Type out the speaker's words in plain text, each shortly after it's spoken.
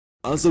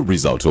As a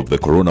result of the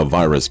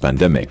coronavirus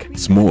pandemic,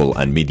 small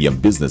and medium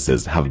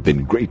businesses have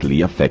been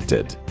greatly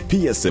affected.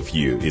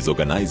 PSFU is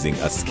organizing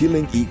a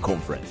Skilling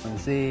e-conference.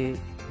 Nze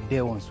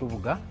Deon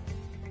Subuga,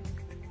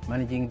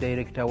 Managing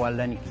Director wa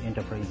Lanic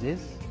Enterprises,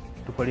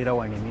 tukolera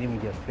wano emirimu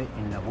gyaffe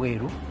e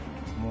Nabweru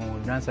mu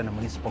Nansana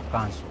Municipal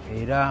Council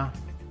era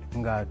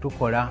nga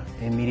tukola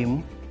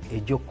emirimu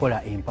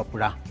egy'okukola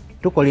empapula.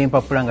 Tukola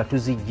empapula nga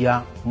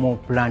tuzijja mu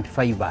plant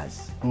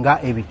fibers nga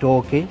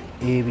ebitooke,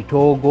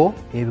 ebitoogo,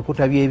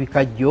 ebikuta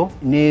by'ebikajjo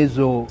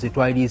n'ezo ze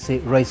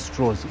twaliise rice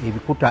straws,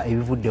 ebikuta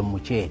ebivudde mu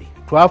muceere.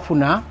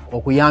 Twafuna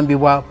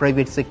okuyambibwa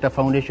Private Sector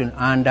Foundation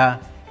under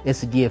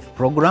SDF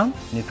program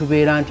ne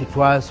tubeera nti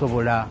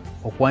twasobola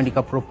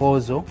okuwandika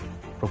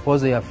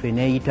proposal yaffe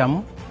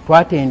neeyitamu.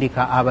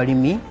 Twatendeka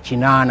abalimi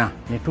 8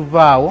 ne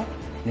tuvaawo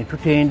ne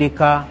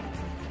tutendeka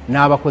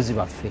n'abakozi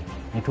baffe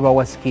ne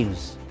tubawa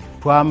skills.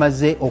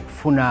 Twamaze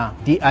okufuna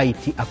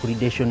DIT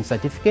accreditation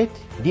certificate.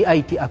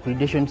 DIT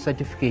accreditation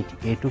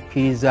certificate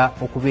etukkiriza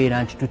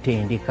okubeera nti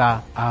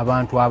tutendeka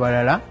abantu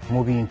abalala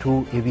mu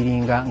bintu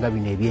ebiringa nga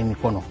bino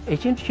ebyemikono.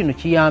 Ekintu kino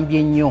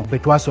kiyambye nnyo bwe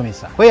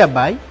twasomesa,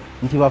 whereby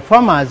nti ba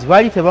farmers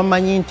baali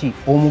tebamanyi nti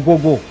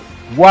omugogo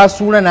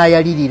gwasuula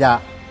n'ayalirira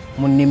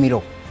mu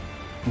nnimiro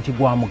nti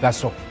gwa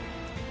mugaso.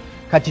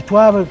 Kati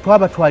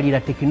twabatwalira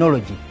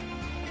technology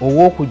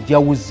ow'okujja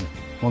wuzi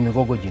mu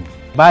migogo gino.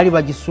 Baali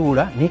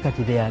bagisuula naye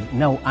kati they are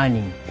now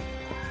earning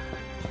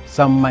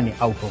some money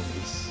out of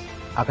this.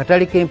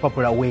 Akatale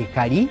k'empapula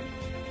weekali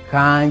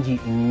kangi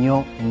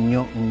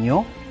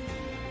nnyo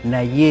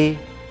naye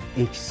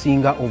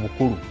ekisinga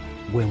obukulu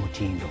gwe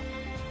mutindo.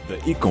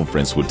 The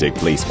e-conference will take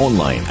place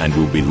online and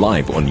will be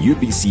live on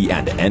UBC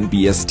and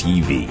NBS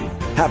TV,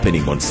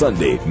 happening on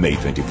Sunday, May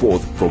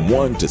 24th from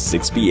 1 to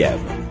 6 p.m.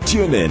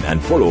 Tune in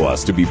and follow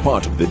us to be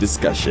part of the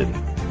discussion.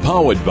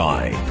 Powered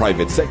by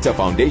Private Sector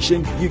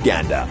Foundation,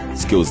 Uganda,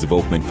 Skills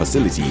Development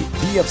Facility,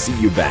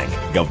 PSFU Bank,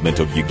 Government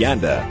of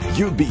Uganda,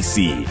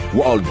 UBC,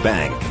 World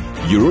Bank,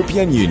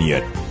 European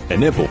Union,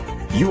 Enable,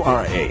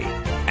 URA,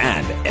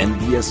 and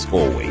NBS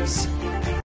Always.